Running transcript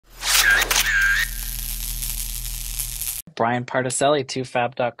Brian Particelli,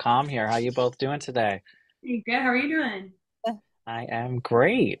 TooFab.com here. How you both doing today? Hey, good. How are you doing? I am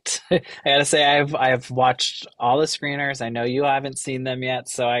great. I gotta say, I've watched all the screeners. I know you haven't seen them yet,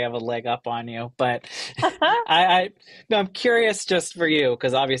 so I have a leg up on you. But I no, I'm curious just for you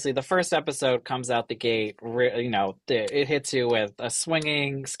because obviously the first episode comes out the gate. It hits you with a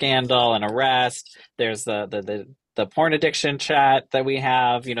swinging scandal, an arrest. There's the porn addiction chat that we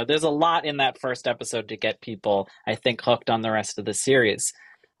have. There's a lot in that first episode to get people, I think, hooked on the rest of the series.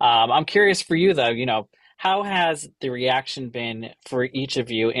 I'm curious for you though. How has the reaction been for each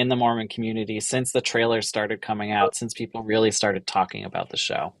of you in the Mormon community since the trailers started coming out, since people really started talking about the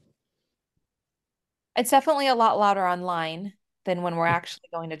show? It's definitely a lot louder online than when we're actually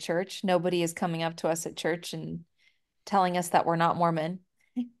going to church. Nobody is coming up to us at church and telling us that we're not Mormon,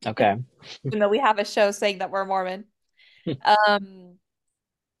 Okay. even though we have a show saying that we're Mormon. Um,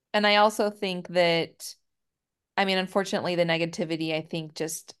 and I also think that, I mean, unfortunately, the negativity, I think,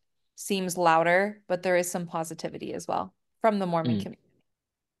 just seems louder, but there is some positivity as well from the Mormon Mm, community.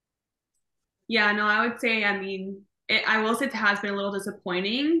 Yeah, no, I would say, I will say it has been a little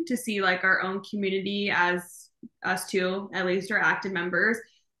disappointing to see like our own community as us two, at least our active members,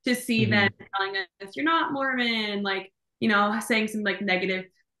 to see them hmm telling us you're not Mormon, like, saying some like negative,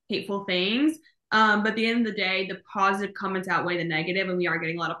 hateful things. But at the end of the day, the positive comments outweigh the negative, and we are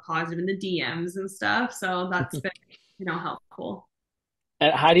getting a lot of positive in the DMs and stuff. So that's been, helpful.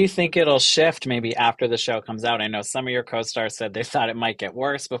 And how do you think it'll shift maybe after the show comes out? I know some of your co-stars said they thought it might get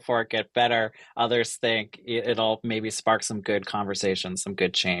worse before it get better. Others think it'll maybe spark some good conversation, some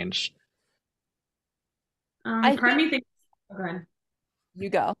good change. I Part of think me thinks, oh, go ahead. you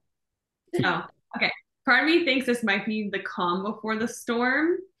go. Oh, okay. Part of me thinks this might be the calm before the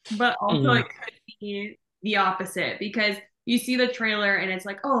storm, but also Mm, it could be the opposite because you see the trailer and it's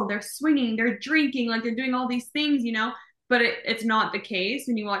like, oh, they're swinging, they're drinking, like they're doing all these things, but it's not the case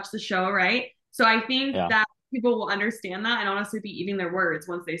when you watch the show, right? So I think yeah. that people will understand that and honestly be eating their words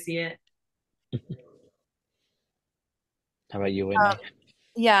once they see it. How about you, Um, Whitney?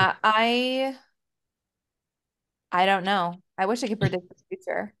 yeah, I don't know. I wish I could predict the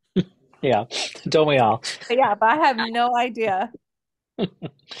future. Yeah, don't we all? But yeah, but I have no idea.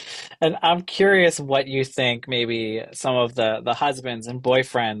 And I'm curious what you think maybe some of the husbands and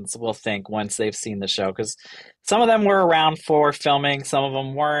boyfriends will think once they've seen the show, because some of them were around for filming, some of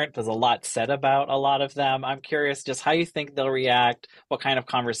them weren't. There's a lot said about a lot of them. I'm curious just how you think they'll react, what kind of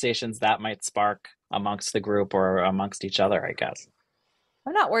conversations that might spark amongst the group or amongst each other, I guess.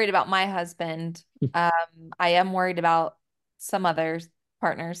 I'm not worried about my husband. I am worried about some other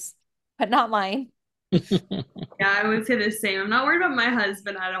partners, but not mine. Yeah, I would say the same. I'm not worried about my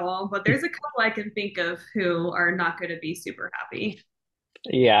husband at all, but there's a couple I can think of who are not going to be super happy.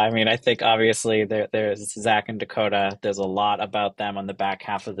 Yeah, I mean, I think obviously there's Zach and Dakota. There's a lot about them on the back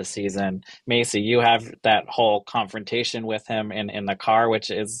half of the season. Mayci, you have that whole confrontation with him in the car, which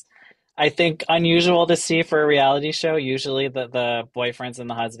is, I think, unusual to see for a reality show. Usually the boyfriends and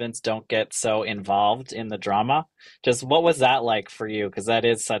the husbands don't get so involved in the drama. Just what was that like for you? Because that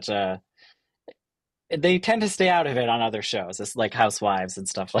is such a, they tend to stay out of it on other shows. It's like Housewives and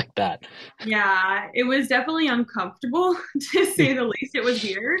stuff like that. Yeah, it was definitely uncomfortable to say the least. It was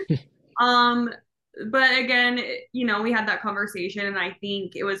weird. Um, but again, we had that conversation and I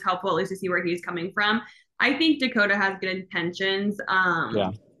think it was helpful at least to see where he's coming from. I think Dakota has good intentions.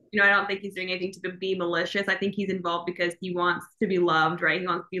 Yeah. I don't think he's doing anything to be malicious. I think he's involved because he wants to be loved, right? He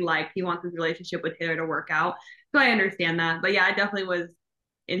wants to be liked. He wants his relationship with Taylor to work out. So I understand that. But yeah, it definitely was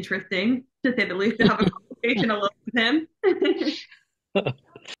interesting to say the least to have a conversation alone with him.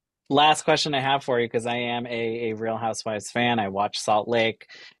 Last question I have for you, because I am a Real Housewives fan. I watch Salt Lake.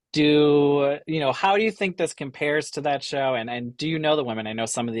 How do you think this compares to that show? And do you know the women? I know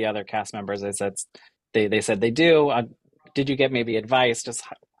some of the other cast members, they said they do. Did you get maybe advice? Just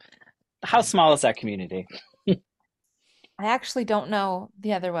how small is that community? I actually don't know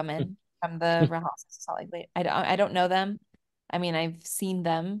the other women from the Real Housewives of Salt Lake. I don't know them. I mean, I've seen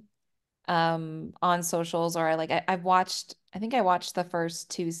them on socials or I've watched I think I watched the first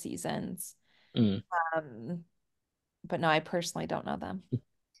two seasons. Mm, Um, but no, I personally don't know them.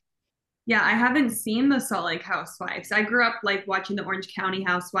 Yeah, I haven't seen the Salt Lake Housewives. I grew up like watching the Orange County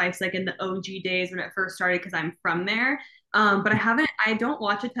Housewives like in the OG days when it first started because I'm from there. But I don't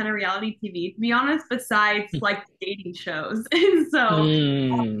watch a ton of reality TV to be honest, besides like dating shows. And so,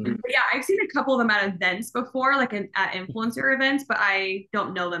 mm, but yeah, I've seen a couple of them at events before, like at influencer events, but I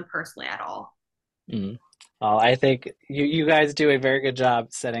don't know them personally at all. mm. Well, I think you guys do a very good job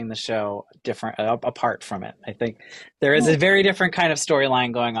setting the show different apart from it. I think there is a very different kind of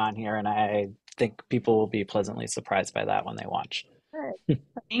storyline going on here, and I think people will be pleasantly surprised by that when they watch. Good.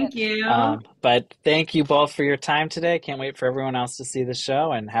 Thank you. But thank you both for your time today. Can't wait for everyone else to see the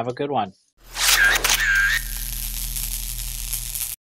show and have a good one.